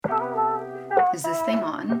Is this thing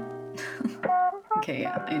on? Okay,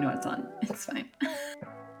 yeah, I know it's on. It's fine.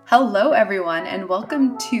 Hello, everyone, and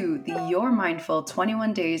welcome to the Your Mindful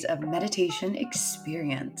 21 Days of Meditation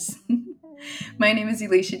Experience. My name is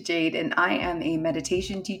Elisha Jade, and I am a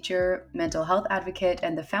meditation teacher, mental health advocate,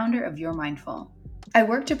 and the founder of Your Mindful. I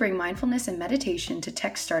work to bring mindfulness and meditation to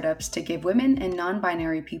tech startups to give women and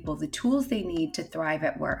non-binary people the tools they need to thrive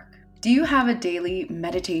at work. Do you have a daily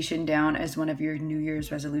meditation down as one of your New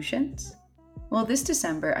Year's resolutions? Well, this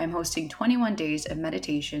December, I'm hosting 21 days of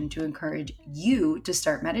meditation to encourage you to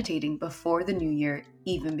start meditating before the new year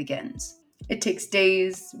even begins. It takes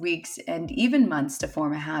days, weeks, and even months to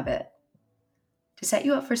form a habit. To set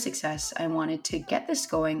you up for success, I wanted to get this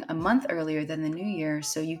going a month earlier than the new year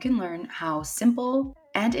so you can learn how simple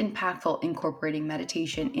and impactful incorporating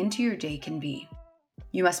meditation into your day can be.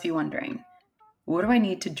 You must be wondering, what do I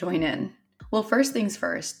need to join in? Well, first things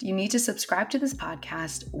first, you need to subscribe to this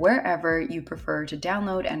podcast wherever you prefer to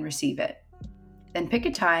download and receive it. Then pick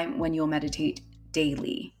a time when you'll meditate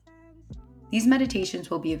daily. These meditations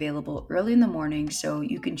will be available early in the morning, so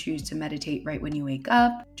you can choose to meditate right when you wake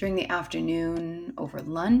up, during the afternoon, over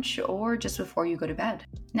lunch, or just before you go to bed.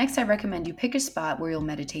 Next, I recommend you pick a spot where you'll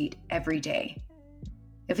meditate every day.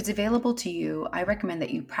 If it's available to you, I recommend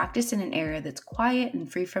that you practice in an area that's quiet and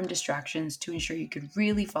free from distractions to ensure you could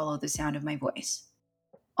really follow the sound of my voice.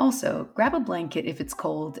 Also, grab a blanket if it's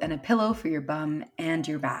cold and a pillow for your bum and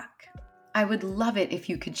your back. I would love it if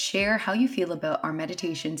you could share how you feel about our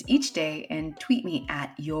meditations each day and tweet me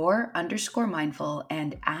at your_mindful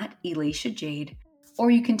and at Elisha Jade, or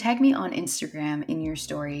you can tag me on Instagram in your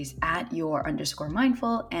stories at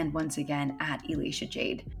your_mindful and once again at Elisha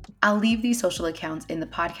Jade. I'll leave these social accounts in the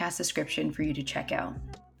podcast description for you to check out.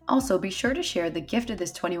 Also, be sure to share the gift of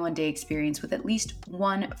this 21-day experience with at least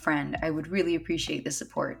one friend. I would really appreciate the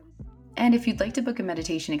support. And if you'd like to book a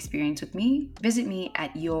meditation experience with me, visit me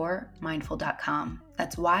at yourmindful.com.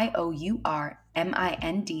 That's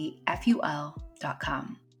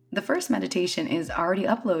yourmindful.com. The first meditation is already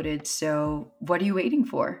uploaded, so what are you waiting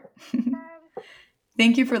for?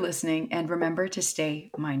 Thank you for listening, and remember to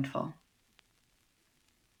stay mindful.